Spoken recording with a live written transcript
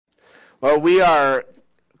Well, we are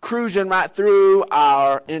cruising right through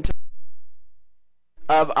our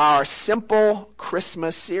Simple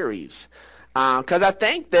Christmas series. Because I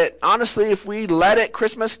think that, honestly, if we let it,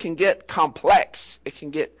 Christmas can get complex. It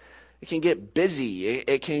can get busy.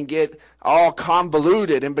 It can get all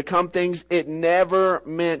convoluted and become things it never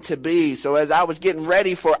meant to be. So as I was getting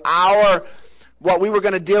ready for what we were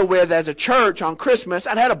going to deal with as a church on Christmas,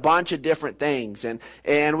 I'd had a bunch of different things.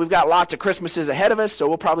 And we've got lots of Christmases ahead of us, so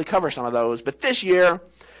we'll probably cover some of those. But this year,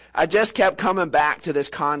 I just kept coming back to this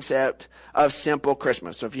concept of Simple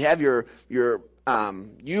Christmas. So if you have your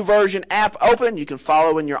YouVersion app open, you can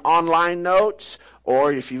follow in your online notes.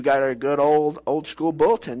 Or if you've got a good old school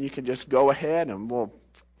bulletin, you can just go ahead and we'll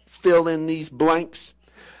fill in these blanks.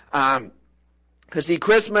 Because see,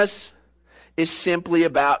 Christmas is simply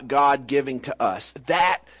about God giving to us.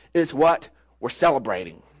 That is what we're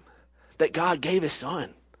celebrating. That God gave His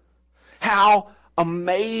Son. How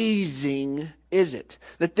amazing is it?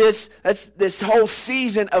 That this whole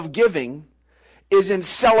season of giving is in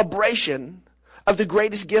celebration of the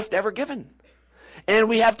greatest gift ever given. And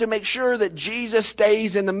we have to make sure that Jesus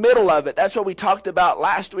stays in the middle of it. That's what we talked about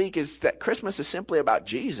last week, is that Christmas is simply about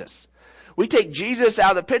Jesus. We take Jesus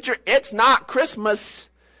out of the picture, it's not Christmas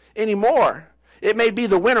anymore. It may be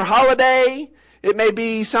the winter holiday, it may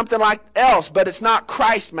be something like else, but it's not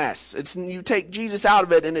Christmas. You take Jesus out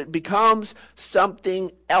of it and it becomes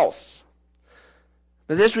something else.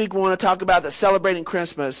 Now this week we want to talk about that celebrating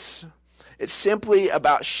Christmas. It's simply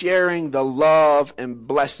about sharing the love and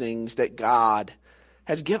blessings that God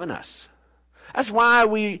has given us. That's why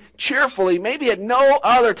we cheerfully, maybe at no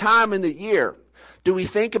other time in the year, do we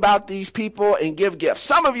think about these people and give gifts.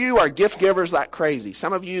 Some of you are gift givers like crazy.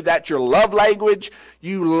 Some of you, that's your love language.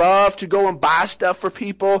 You love to go and buy stuff for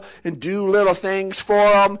people and do little things for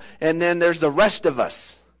them. And then there's the rest of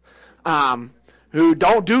us who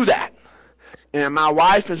don't do that. And my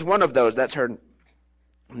wife is one of those. That's her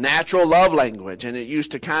natural love language. And it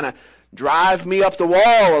used to kind of drive me up the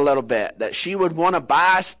wall a little bit, that she would want to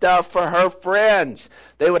buy stuff for her friends.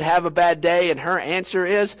 They would have a bad day, and her answer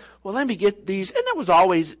is, well, let me get these. And that was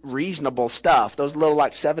always reasonable stuff. Those little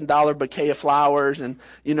like $7 bouquet of flowers and,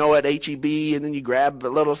 at H-E-B, and then you grab a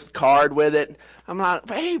little card with it. I'm like,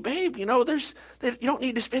 hey, babe, you don't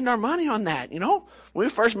need to spend our money on that. When we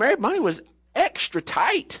first married, money was extra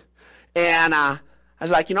tight. And I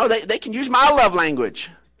was like, they can use my love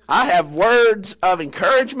language. I have words of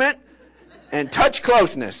encouragement and touch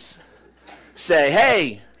closeness. Say,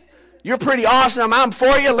 hey, you're pretty awesome. I'm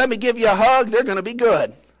for you. Let me give you a hug. They're going to be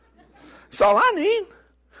good. That's all I need.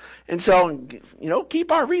 And so,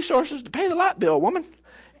 keep our resources to pay the light bill, woman.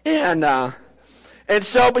 But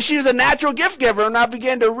she was a natural gift giver, and I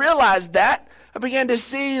began to realize that. I began to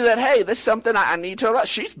see that, hey, this is something I need to.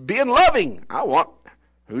 She's being loving.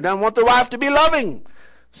 Who doesn't want their wife to be loving?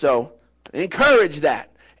 So, encourage that.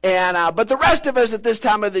 But the rest of us at this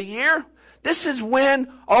time of the year, this is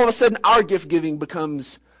when all of a sudden our gift giving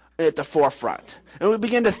becomes at the forefront. And we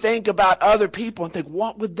begin to think about other people and think,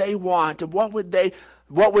 what would they want? And what would they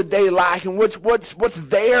like? And what's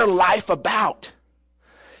their life about?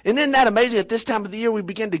 And isn't that amazing? At this time of the year, we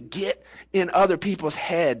begin to get in other people's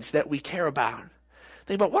heads that we care about.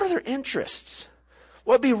 Think about, what are their interests?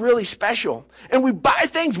 What would be really special? And we buy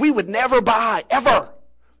things we would never buy, ever,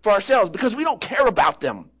 for ourselves, because we don't care about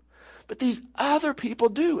them. But these other people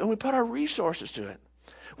do, and we put our resources to it.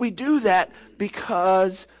 We do that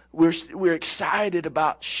because we're excited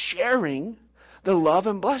about sharing the love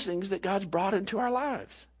and blessings that God's brought into our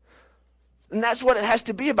lives. And that's what it has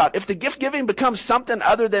to be about. If the gift giving becomes something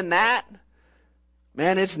other than that,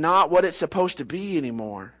 man, it's not what it's supposed to be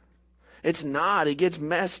anymore. It's not. It gets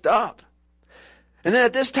messed up. And then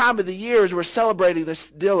at this time of the year, as we're celebrating this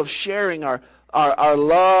deal of sharing our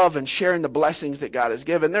love and sharing the blessings that God has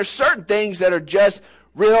given, there's certain things that are just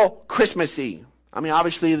real Christmassy. I mean,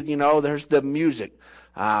 obviously, there's the music.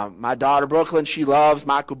 My daughter, Brooklyn, she loves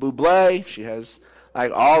Michael Bublé. She has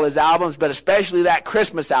like all his albums, but especially that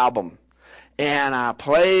Christmas album. And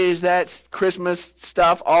plays that Christmas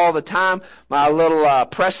stuff all the time. My little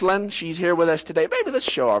Preslin, she's here with us today. Baby, let's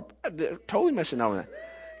show her. I'm totally missing over that.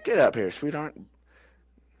 Get up here, sweetheart.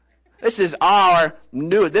 This is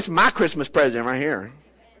this is my Christmas present right here.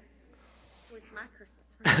 It's my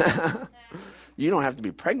Christmas present. You don't have to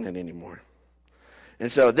be pregnant anymore.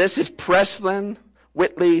 And so this is Preslin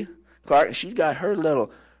Whitley Clark, and she's got her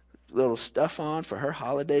little stuff on for her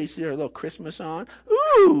holidays here, a little Christmas on.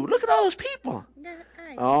 Ooh, look at all those people.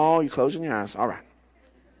 Oh, you're closing your eyes. All right.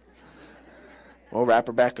 We'll wrap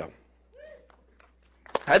her back up.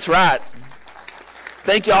 That's right.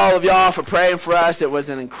 Thank you all of y'all for praying for us. It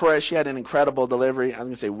was she had an incredible delivery. I was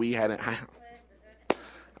going to say we had it.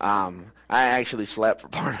 I actually slept for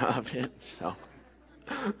part of it. So,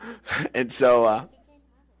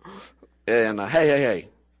 hey.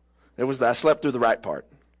 I slept through the right part.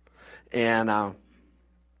 And,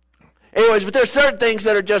 anyways, but there's certain things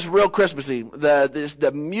that are just real Christmassy.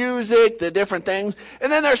 The music, the different things.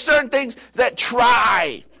 And then there's certain things that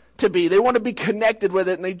try to be. They want to be connected with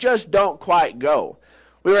it, and they just don't quite go.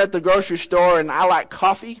 We were at the grocery store, and I like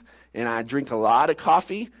coffee, and I drink a lot of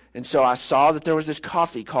coffee. And so I saw that there was this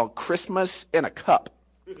coffee called Christmas in a Cup.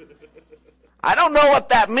 I don't know what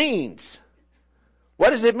that means.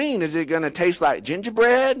 What does it mean? Is it going to taste like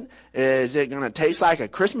gingerbread? Is it going to taste like a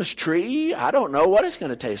Christmas tree? I don't know what it's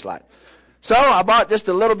going to taste like. So I bought just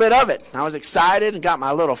a little bit of it. I was excited and got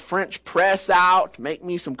my little French press out to make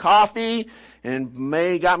me some coffee, and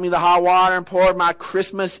May got me the hot water and poured my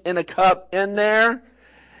Christmas in a cup in there.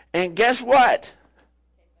 And guess what?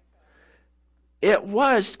 It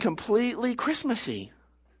was completely Christmassy.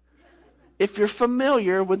 If you're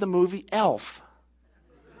familiar with the movie Elf.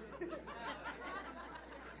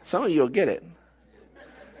 Some of you will get it.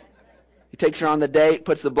 He takes her on the date,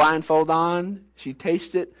 puts the blindfold on. She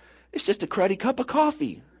tastes it. It's just a cruddy cup of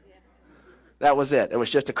coffee. That was it. It was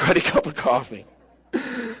just a cruddy cup of coffee.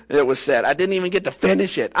 It was said. I didn't even get to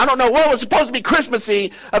finish it. I don't know what was supposed to be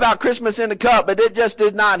Christmassy about Christmas in a cup, but it just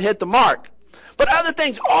did not hit the mark. But other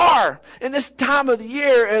things are in this time of the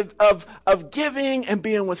year of giving and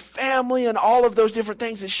being with family and all of those different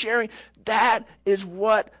things and sharing. That is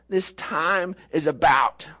what this time is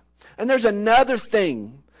about. And there's another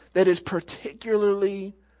thing that is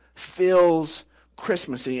particularly feels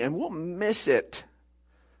Christmassy, and we'll miss it.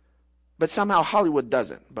 But somehow Hollywood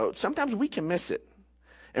doesn't. But sometimes we can miss it.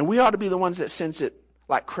 And we ought to be the ones that sense it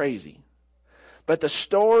like crazy. But the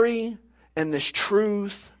story and this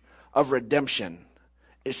truth of redemption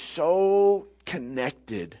is so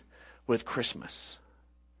connected with Christmas.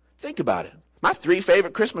 Think about it. My 3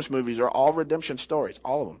 favorite Christmas movies are all redemption stories,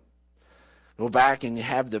 all of them. Go back and you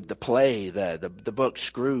have the play, the book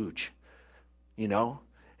Scrooge,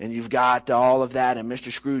 and you've got all of that, and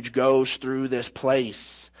Mr. Scrooge goes through this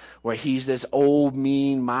place where he's this old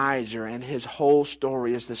mean miser, and his whole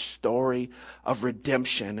story is the story of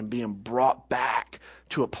redemption and being brought back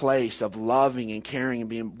to a place of loving and caring and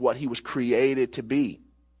being what he was created to be.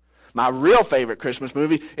 My real favorite Christmas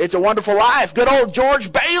movie, It's a Wonderful Life. Good old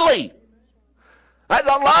George Bailey. I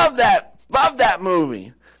love that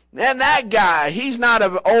movie. And that guy, he's not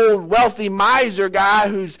an old wealthy miser guy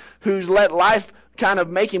who's let life kind of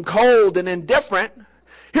make him cold and indifferent.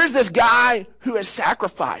 Here's this guy who has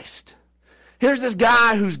sacrificed. Here's this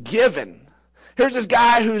guy who's given. Here's this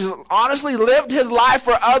guy who's honestly lived his life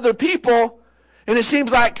for other people, and it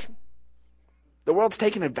seems like the world's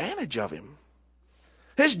taking advantage of him.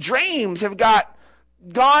 His dreams have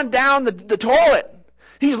gone down the toilet.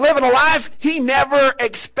 He's living a life he never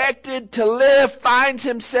expected to live, finds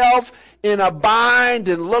himself in a bind,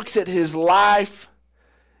 and looks at his life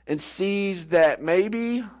and sees that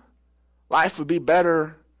maybe life would be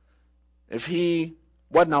better if he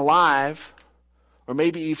wasn't alive, or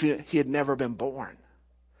maybe if he had never been born.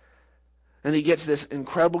 And he gets this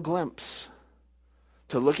incredible glimpse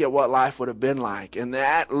to look at what life would have been like in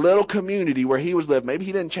that little community where he was living. Maybe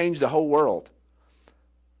he didn't change the whole world,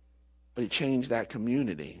 but he changed that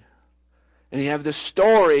community. And you have this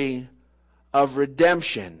story of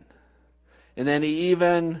redemption. And then he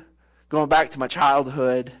even, going back to my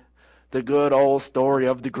childhood, the good old story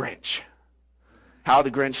of the Grinch. How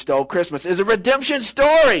the Grinch Stole Christmas is a redemption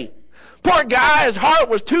story. Poor guy, his heart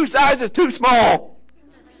was 2 sizes too small.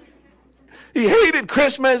 He hated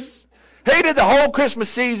Christmas, hated the whole Christmas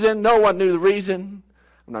season. No one knew the reason.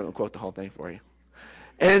 I'm not going to quote the whole thing for you.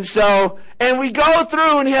 And we go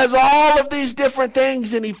through, and he has all of these different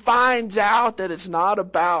things, and he finds out that it's not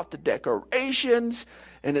about the decorations,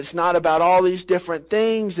 and it's not about all these different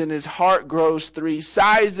things, and his heart grows 3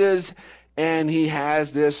 sizes, and he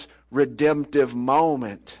has this redemptive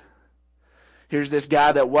moment. Here's this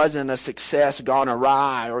guy that wasn't a success gone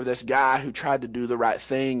awry, or this guy who tried to do the right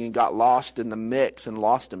thing and got lost in the mix and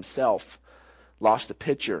lost himself, lost the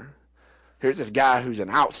picture. Here's this guy who's an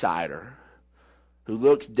outsider, who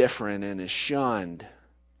looks different and is shunned,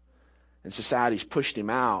 and society's pushed him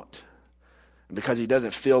out. And because he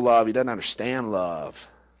doesn't feel love, he doesn't understand love,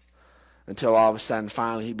 until all of a sudden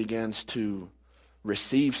finally he begins to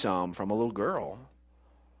receive some from a little girl.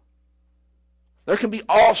 There can be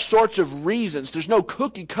all sorts of reasons. There's no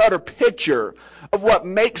cookie cutter picture of what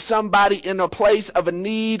makes somebody in a place of a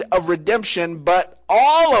need of redemption, but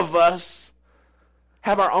all of us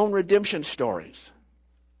have our own redemption stories.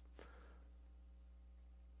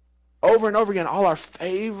 Over and over again, all our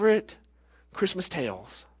favorite Christmas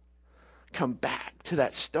tales come back to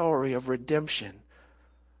that story of redemption.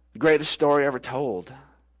 The greatest story ever told.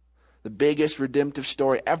 The biggest redemptive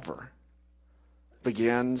story ever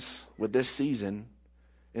begins with this season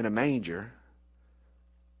in a manger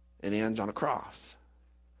and ends on a cross.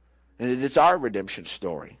 And it's our redemption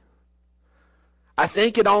story. I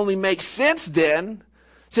think it only makes sense then,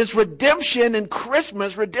 since redemption and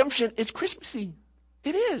Christmas, redemption is Christmassy.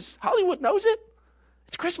 It is. Hollywood knows it.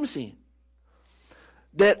 It's Christmassy.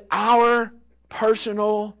 That our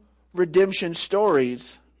personal redemption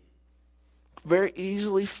stories very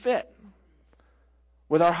easily fit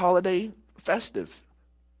with our holiday festive,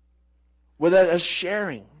 with us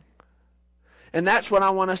sharing. And that's what I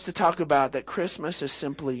want us to talk about, that Christmas is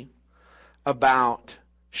simply about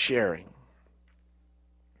sharing.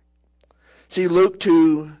 See, Luke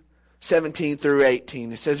 2:17 through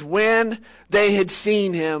 18, it says, when they had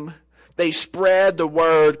seen him, they spread the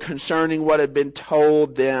word concerning what had been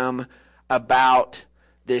told them about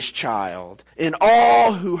this child. And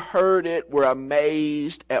all who heard it were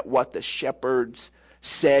amazed at what the shepherds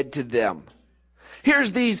said to them.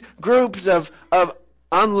 Here's these groups of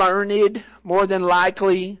unlearned, more than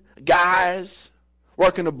likely, guys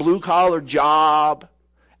working a blue-collar job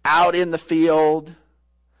out in the field.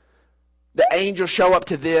 The angels show up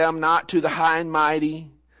to them, not to the high and mighty,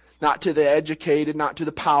 not to the educated, not to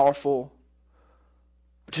the powerful,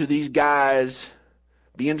 but to these guys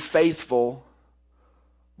being faithful,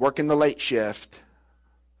 working the late shift,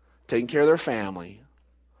 taking care of their family,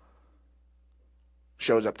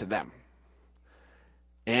 shows up to them.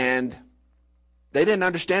 And they didn't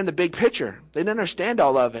understand the big picture. They didn't understand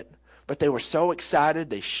all of it. But they were so excited,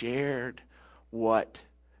 they shared what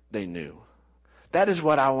they knew. That is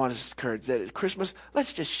what I want us to encourage. That at Christmas,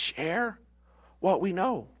 let's just share what we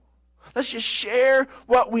know. Let's just share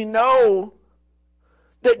what we know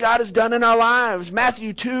that God has done in our lives.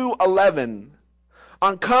 Matthew 2:11.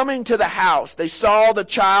 On coming to the house, they saw the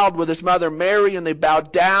child with his mother Mary, and they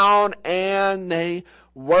bowed down and they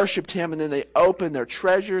worshipped him. And then they opened their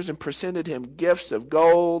treasures and presented him gifts of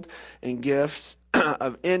gold and gifts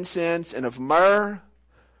of incense and of myrrh.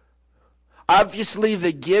 Obviously,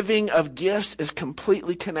 the giving of gifts is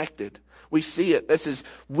completely connected. We see it. This is,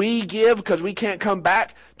 we give because we can't come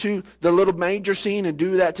back to the little manger scene and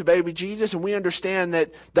do that to baby Jesus. And we understand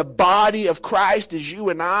that the body of Christ is you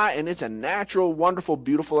and I, and it's a natural, wonderful,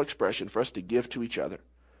 beautiful expression for us to give to each other.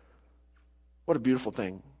 What a beautiful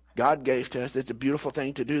thing God gave to us. It's a beautiful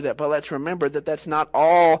thing to do that. But let's remember that that's not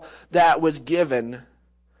all that was given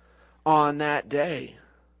on that day.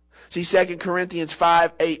 See, 2 Corinthians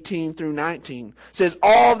 5:18 through 19 says,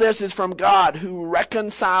 all this is from God who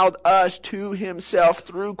reconciled us to himself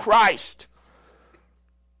through Christ.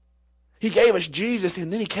 He gave us Jesus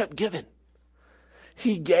and then he kept giving.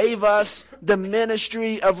 He gave us the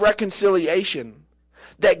ministry of reconciliation.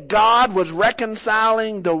 That God was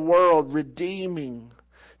reconciling the world, redeeming,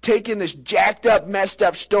 taking this jacked up, messed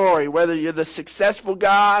up story, whether you're the successful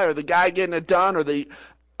guy or the guy getting it done or the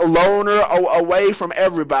a loner away from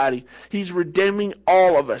everybody. He's redeeming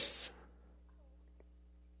all of us.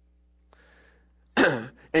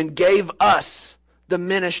 And gave us the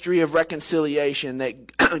ministry of reconciliation,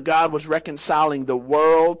 that God was reconciling the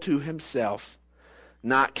world to himself,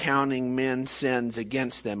 not counting men's sins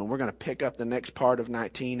against them. And we're going to pick up the next part of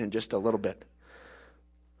 19 in just a little bit.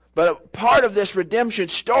 But a part of this redemption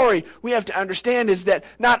story we have to understand is that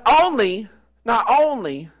not only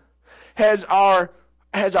has our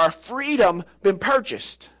freedom been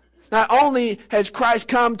purchased. Not only has Christ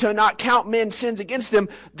come to not count men's sins against them,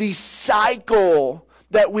 the cycle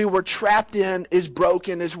that we were trapped in is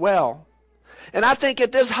broken as well. And I think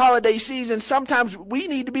at this holiday season, sometimes we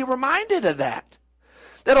need to be reminded of that.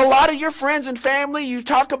 That a lot of your friends and family, you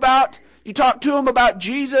talk to them about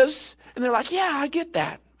Jesus, and they're like, yeah, I get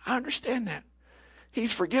that. I understand that.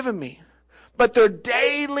 He's forgiven me. But their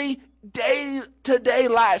day-to-day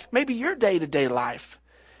life, maybe your day-to-day life,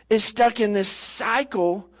 is stuck in this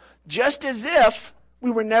cycle just as if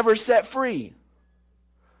we were never set free.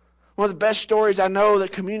 One of the best stories I know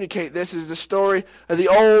that communicate this is the story of the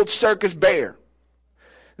old circus bear.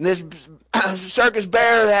 And this circus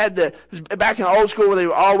bear had back in the old school where they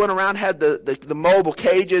all went around, had the mobile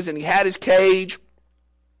cages, and he had his cage.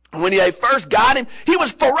 And when they first got him, he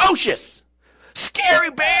was ferocious.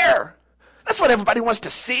 Scary bear. That's what everybody wants to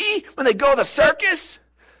see when they go to the circus.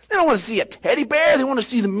 They don't want to see a teddy bear. They want to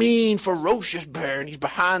see the mean, ferocious bear. And he's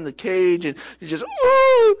behind the cage. And he's just,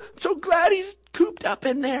 oh, I'm so glad he's cooped up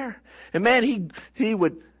in there. And man, he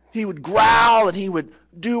would growl and he would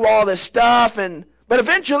do all this stuff. But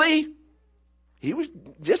eventually, He was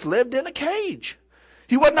just lived in a cage.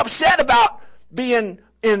 He wasn't upset about being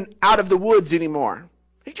out of the woods anymore.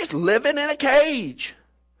 He's just living in a cage.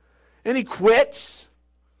 And he quits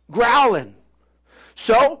growling.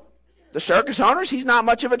 So the circus owners, he's not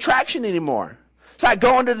much of an attraction anymore. It's like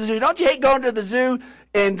going to the zoo. Don't you hate going to the zoo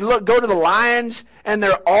and go to the lions and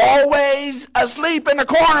they're always asleep in the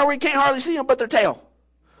corner where you can't hardly see them but their tail?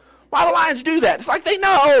 Why do lions do that? It's like they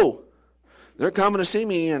know. They're coming to see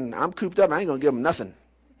me and I'm cooped up. I ain't going to give them nothing.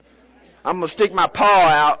 I'm going to stick my paw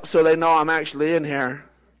out so they know I'm actually in here.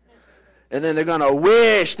 And then they're going to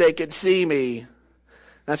wish they could see me.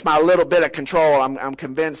 That's my little bit of control. I'm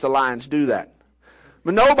convinced the lions do that.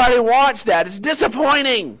 But nobody wants that. It's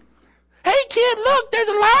disappointing. Hey, kid, look, there's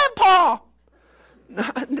a lion paw.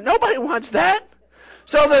 Nobody wants that.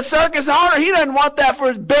 So the circus owner, he doesn't want that for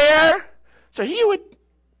his bear. So he would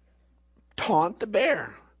taunt the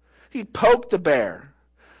bear. He'd poke the bear.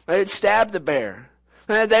 He'd stab the bear.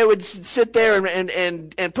 And they would sit there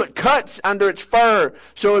and put cuts under its fur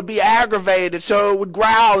so it would be aggravated, so it would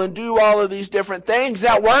growl and do all of these different things.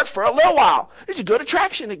 That worked for a little while. It's a good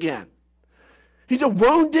attraction again. He's a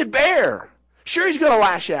wounded bear. Sure, he's going to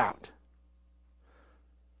lash out.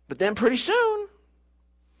 But then pretty soon,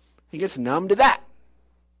 he gets numb to that.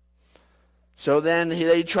 So then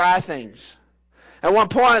they try things. At one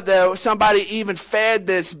point, though, somebody even fed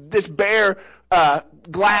this bear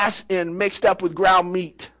glass and mixed up with ground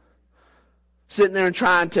meat, sitting there and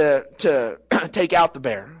trying to take out the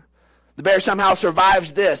bear. The bear somehow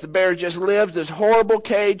survives this. The bear just lives this horrible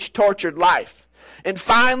cage, tortured life. And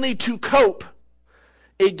finally, to cope,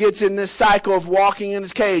 it gets in this cycle of walking in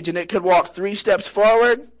its cage, and it could walk 3 steps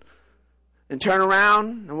forward and turn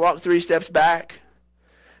around and walk 3 steps back.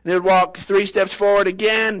 And it would walk 3 steps forward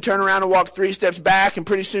again, turn around and walk 3 steps back, and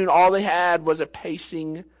pretty soon all they had was a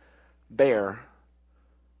pacing bear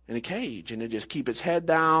in a cage. And it'd just keep its head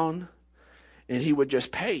down, and he would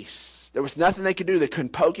just pace. There was nothing they could do. They couldn't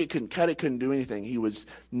poke it, couldn't cut it, couldn't do anything. He was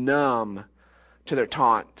numb to their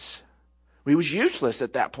taunts. He was useless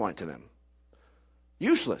at that point to them.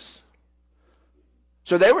 Useless.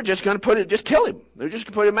 So they were just going to just kill him. They were just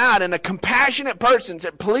going to put him out. And a compassionate person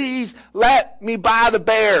said, please let me buy the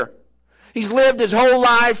bear. He's lived his whole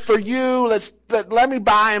life for you. Let me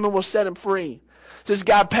buy him and we'll set him free. So this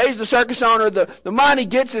guy pays the circus owner the money,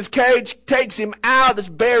 gets his cage, takes him out. This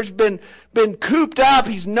bear's been cooped up.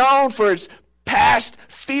 He's known for his past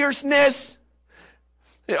fierceness.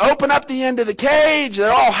 They open up the end of the cage.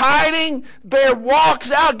 They're all hiding. The bear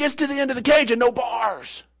walks out, gets to the end of the cage, and no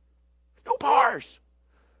bars. No bars.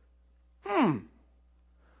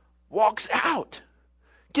 Walks out.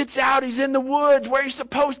 Gets out. He's in the woods where he's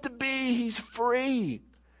supposed to be. He's free.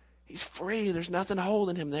 He's free. There's nothing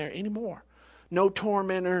holding him there anymore. No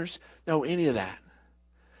tormentors. No any of that.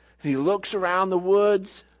 And he looks around the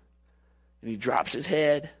woods, and he drops his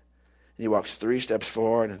head, and he walks 3 steps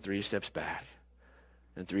forward and 3 steps back.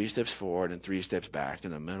 And 3 steps forward and 3 steps back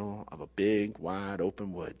in the middle of a big, wide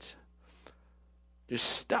open woods. Just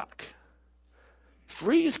stuck.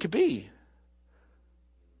 Free as could be.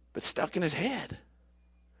 But stuck in his head.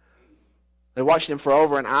 They watched him for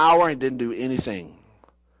over an hour and didn't do anything.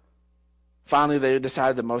 Finally, they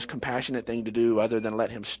decided the most compassionate thing to do, other than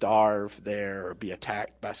let him starve there or be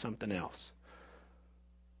attacked by something else,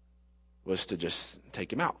 was to just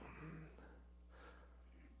take him out.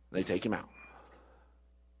 They take him out.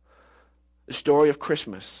 The story of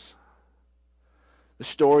Christmas, the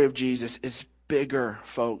story of Jesus, is bigger,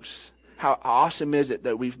 folks. How awesome is it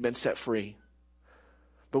that we've been set free?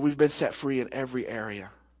 But we've been set free in every area.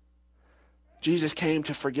 Jesus came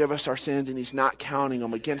to forgive us our sins, and he's not counting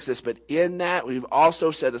them against us. But in that, we've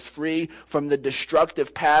also set us free from the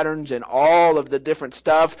destructive patterns and all of the different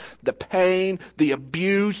stuff, the pain, the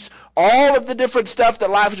abuse, all of the different stuff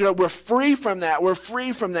that life is. We're free from that. We're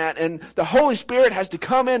free from that. And the Holy Spirit has to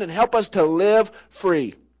come in and help us to live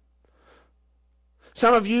free.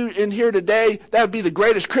 Some of you in here today, that would be the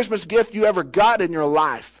greatest Christmas gift you ever got in your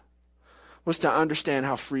life, was to understand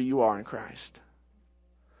how free you are in Christ.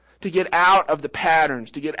 To get out of the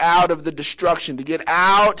patterns, to get out of the destruction, to get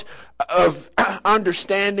out of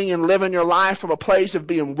understanding and living your life from a place of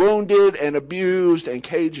being wounded and abused and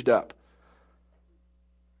caged up.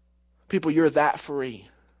 People, you're that free.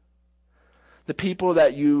 The people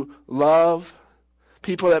that you love,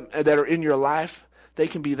 people that are in your life, they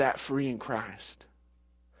can be that free in Christ.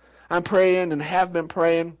 I'm praying and have been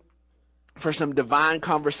praying for some divine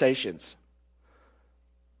conversations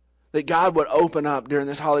that God would open up during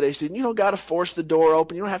this holiday season. You don't got to force the door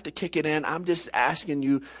open. You don't have to kick it in. I'm just asking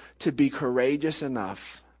you to be courageous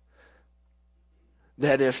enough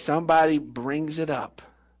that if somebody brings it up,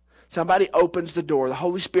 somebody opens the door, the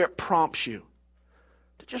Holy Spirit prompts you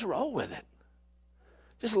to just roll with it.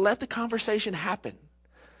 Just let the conversation happen.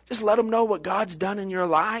 Just let them know what God's done in your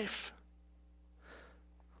life.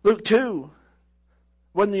 Luke 2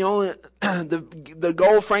 wasn't the only, the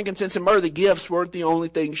gold, frankincense, and myrrh, the gifts weren't the only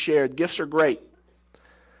things shared. Gifts are great.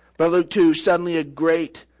 But Luke 2, suddenly a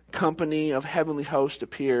great company of heavenly hosts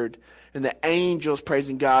appeared, and the angels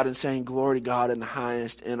praising God and saying, "Glory to God in the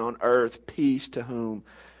highest, and on earth peace to whom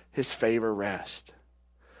his favor rests."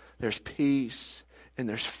 There's peace and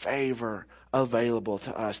there's favor available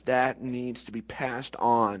to us. That needs to be passed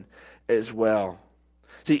on as well.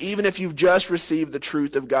 See, even if you've just received the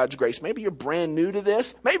truth of God's grace, maybe you're brand new to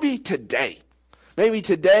this, maybe today. Maybe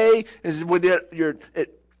today is when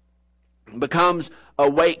it becomes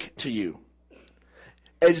awake to you.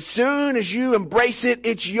 As soon as you embrace it,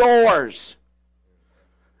 it's yours.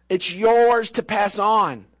 It's yours to pass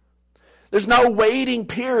on. There's no waiting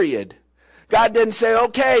period. God didn't say,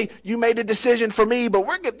 okay, you made a decision for me, but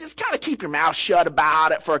we're going to just kind of keep your mouth shut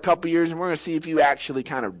about it for a couple years, and we're going to see if you actually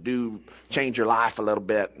kind of do change your life a little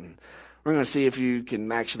bit, and we're going to see if you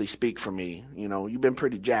can actually speak for me. You know, you've been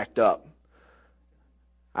pretty jacked up.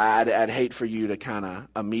 I'd hate for you to kind of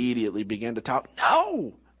immediately begin to talk.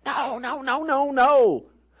 No.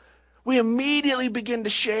 We immediately begin to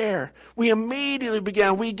share. We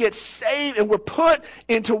get saved, and we're put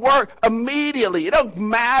into work immediately. It don't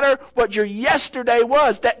matter what your yesterday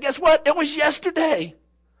was. Guess what? It was yesterday.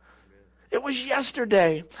 It was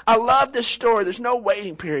yesterday. I love this story. There's no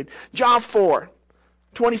waiting period. John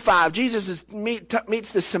 4:25. Jesus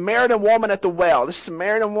meets the Samaritan woman at the well. This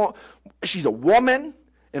Samaritan woman, she's a woman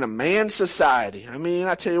in a man's society. I mean,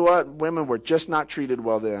 I tell you what, women were just not treated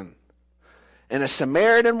well then. And a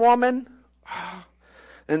Samaritan woman,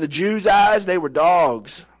 in the Jews' eyes, they were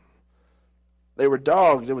dogs. They were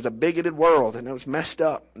dogs. It was a bigoted world, and it was messed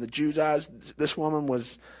up. In the Jews' eyes, this woman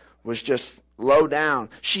was just low down.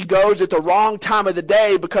 She goes at the wrong time of the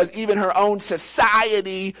day because even her own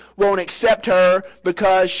society won't accept her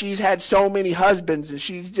because she's had so many husbands, and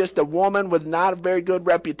she's just a woman with not a very good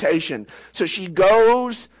reputation. So she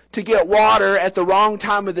goes to get water at the wrong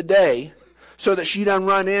time of the day, so that she doesn't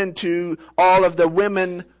run into all of the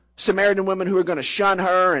women, Samaritan women, who are going to shun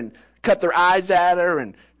her and cut their eyes at her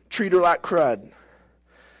and treat her like crud.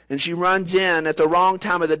 And she runs in at the wrong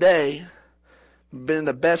time of the day, been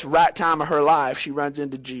the best right time of her life. She runs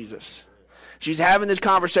into Jesus. She's having this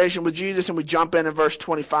conversation with Jesus, and we jump in verse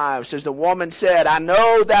 25. It says, the woman said, "I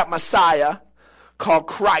know that Messiah, called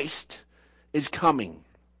Christ, is coming.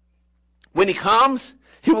 When he comes,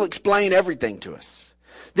 he will explain everything to us."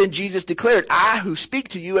 Then Jesus declared, "I who speak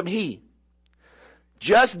to you am he."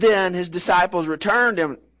 Just then his disciples returned,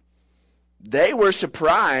 and they were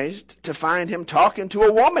surprised to find him talking to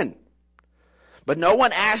a woman. But no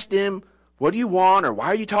one asked him, "What do you want?" or "Why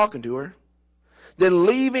are you talking to her?" Then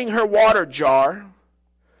leaving her water jar,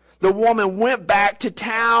 the woman went back to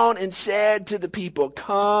town and said to the people,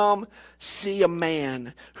 "Come see a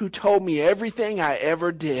man who told me everything I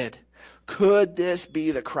ever did. Could this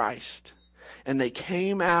be the Christ?" And they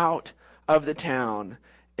came out of the town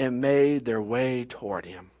and made their way toward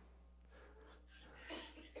him.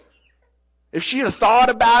 If she'd have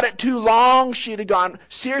thought about it too long, she'd have gone,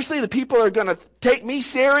 seriously, the people are going to take me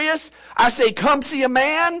serious? I say, come see a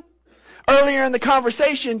man? Earlier in the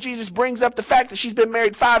conversation, Jesus brings up the fact that she's been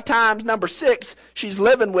married 5 times, number 6 she's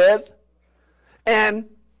living with. And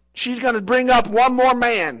she's going to bring up one more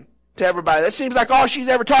man to everybody. That seems like all she's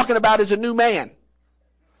ever talking about is a new man.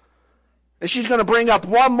 And she's going to bring up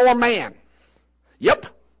one more man. Yep,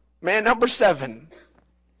 man number 7.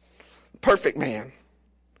 Perfect man.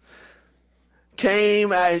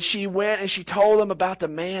 Came and she went and she told him about the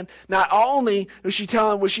man. Not only was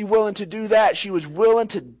she willing to do that, she was willing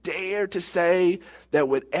to dare to say that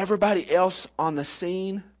with everybody else on the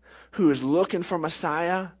scene who is looking for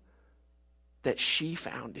Messiah, that she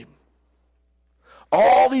found him.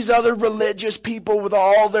 All these other religious people with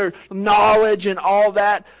all their knowledge and all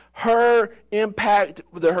that, her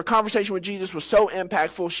conversation with Jesus was so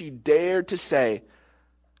impactful, she dared to say,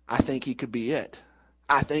 I think he could be it.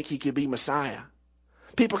 I think he could be Messiah.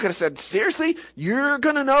 People could have said, seriously? You're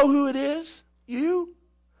going to know who it is? You?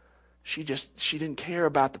 She didn't care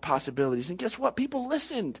about the possibilities. And guess what? People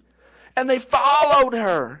listened. And they followed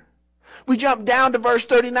her. We jump down to verse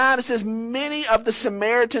 39. It says, many of the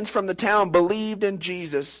Samaritans from the town believed in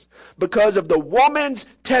Jesus because of the woman's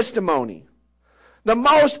testimony. The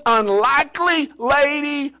most likely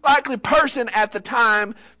person at the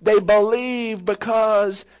time, they believed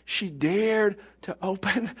because she dared to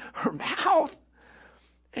open her mouth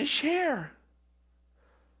and share.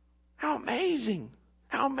 How amazing.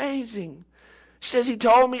 How amazing. She says, he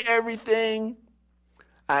told me everything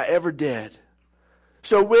I ever did.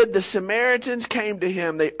 So when the Samaritans came to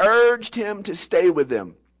him, they urged him to stay with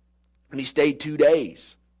them. And he stayed 2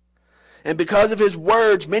 days. And because of his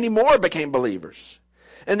words, many more became believers.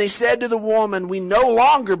 And they said to the woman, we no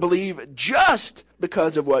longer believe just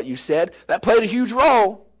because of what you said. That played a huge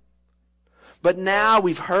role. But now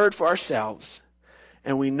we've heard for ourselves.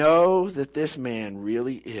 And we know that this man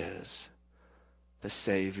really is the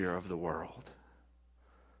Savior of the world.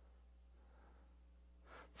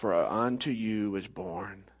 For unto you is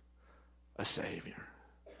born a Savior.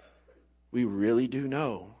 We really do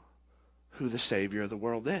know who the Savior of the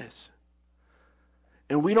world is.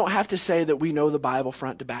 And we don't have to say that we know the Bible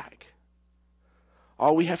front to back.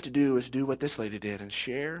 All we have to do is do what this lady did and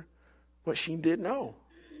share what she did know.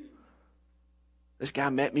 This guy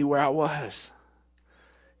met me where I was.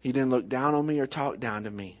 He didn't look down on me or talk down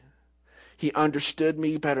to me. He understood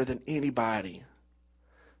me better than anybody.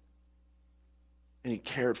 And he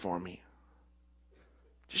cared for me.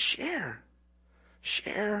 Just share.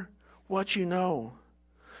 Share what you know.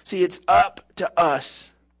 See, it's up to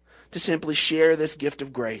us to simply share this gift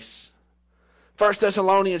of grace. 1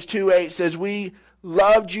 Thessalonians 2:8 says, we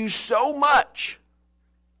loved you so much.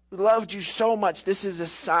 We loved you so much. This is a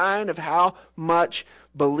sign of how much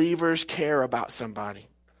believers care about somebody.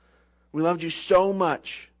 We loved you so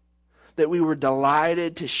much that we were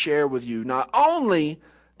delighted to share with you not only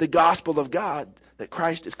the gospel of God, that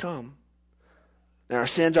Christ has come, that our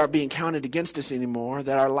sins aren't being counted against us anymore,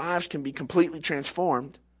 that our lives can be completely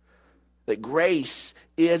transformed, that grace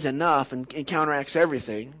is enough and counteracts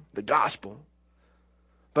everything, the gospel,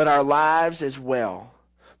 but our lives as well,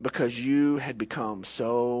 because you had become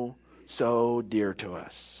so dear to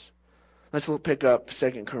us. Let's pick up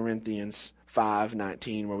 2 Corinthians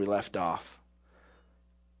 5:19 where we left off.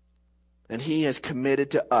 And he has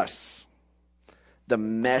committed to us the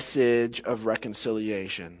message of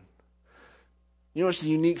reconciliation. You know what's the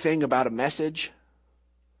unique thing about a message?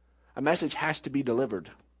 A message has to be delivered.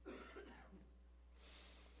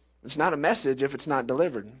 It's not a message if it's not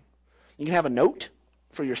delivered. You can have a note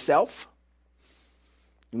for yourself,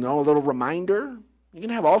 a little reminder. You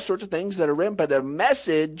can have all sorts of things that are written, but a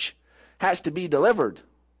message has to be delivered.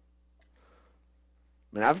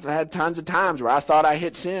 I mean, I've had tons of times where I thought I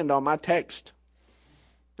hit send on my text.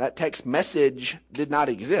 That text message did not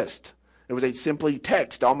exist. It was a simply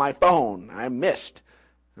text on my phone I missed.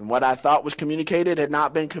 And what I thought was communicated had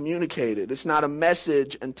not been communicated. It's not a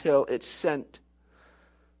message until it's sent.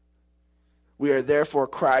 We are therefore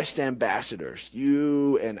Christ's ambassadors,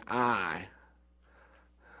 you and I.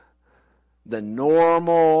 The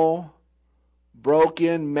normal,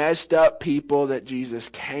 broken, messed up people that Jesus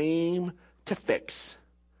came to fix.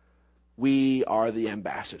 We are the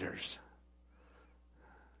ambassadors.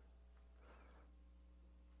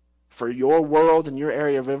 For your world and your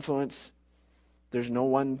area of influence, there's no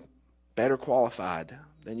one better qualified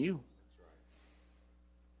than you.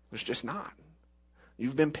 There's just not.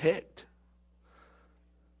 You've been picked.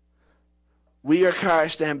 We are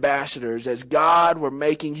Christ's ambassadors. As God were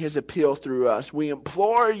making his appeal through us, we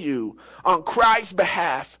implore you on Christ's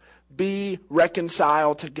behalf, be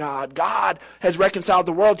reconciled to God. God has reconciled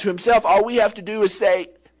the world to himself. All we have to do is say,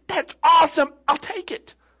 that's awesome, I'll take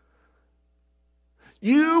it.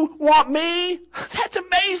 You want me? That's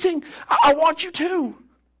amazing. I want you too.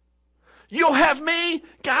 You'll have me?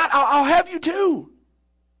 God, I'll have you too.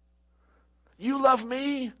 You love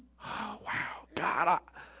me? Oh, wow. God,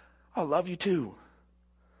 I love you too.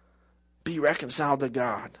 Be reconciled to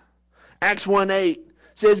God. Acts 1:8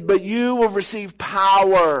 says, but you will receive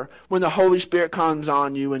power when the Holy Spirit comes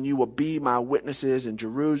on you, and you will be my witnesses in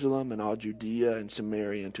Jerusalem and all Judea and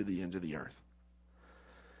Samaria and to the ends of the earth.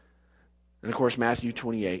 And of course, Matthew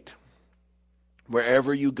 28.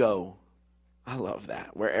 Wherever you go, I love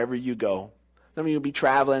that. Wherever you go. Some of you will be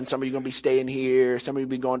traveling. Some of you are going to be staying here. Some of you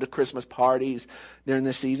will be going to Christmas parties during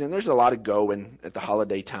this season. There's a lot of going at the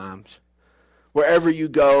holiday times. Wherever you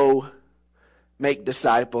go, make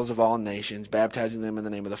disciples of all nations, baptizing them in the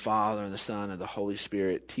name of the Father and the Son and the Holy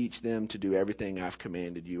Spirit. Teach them to do everything I've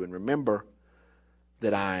commanded you. And remember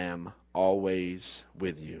that I am always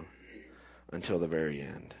with you until the very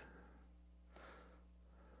end.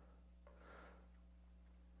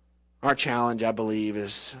 Our challenge, I believe,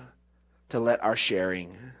 is to let our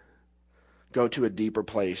sharing go to a deeper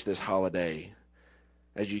place this holiday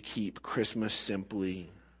as you keep Christmas simply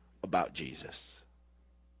about Jesus.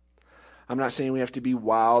 I'm not saying we have to be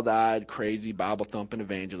wild-eyed, crazy, Bible-thumping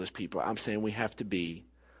evangelist people. I'm saying we have to be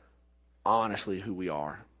honestly who we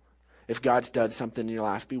are. If God's done something in your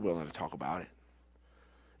life, be willing to talk about it.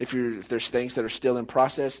 If there's things that are still in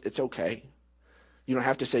process, it's okay. You don't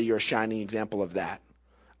have to say you're a shining example of that.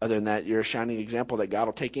 Other than that, you're a shining example that God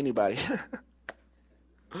will take anybody.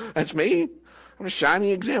 That's me. I'm a shining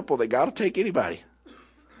example that God will take anybody.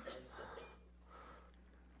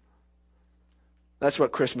 That's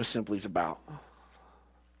what Christmas simply is about.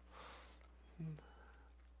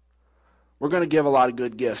 We're going to give a lot of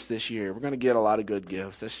good gifts this year. We're going to get a lot of good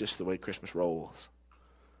gifts. That's just the way Christmas rolls.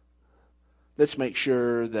 Let's make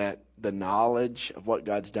sure that the knowledge of what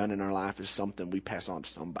God's done in our life is something we pass on to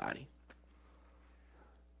somebody.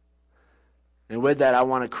 And with that, I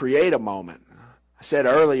want to create a moment. I said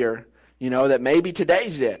earlier, that maybe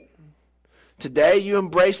today's it. Today you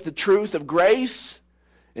embrace the truth of grace,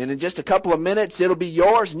 and in just a couple of minutes it'll be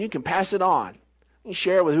yours and you can pass it on. You can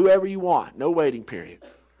share it with whoever you want. No waiting period.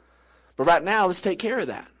 But right now, let's take care of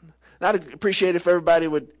that. And I'd appreciate if everybody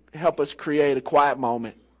would help us create a quiet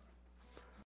moment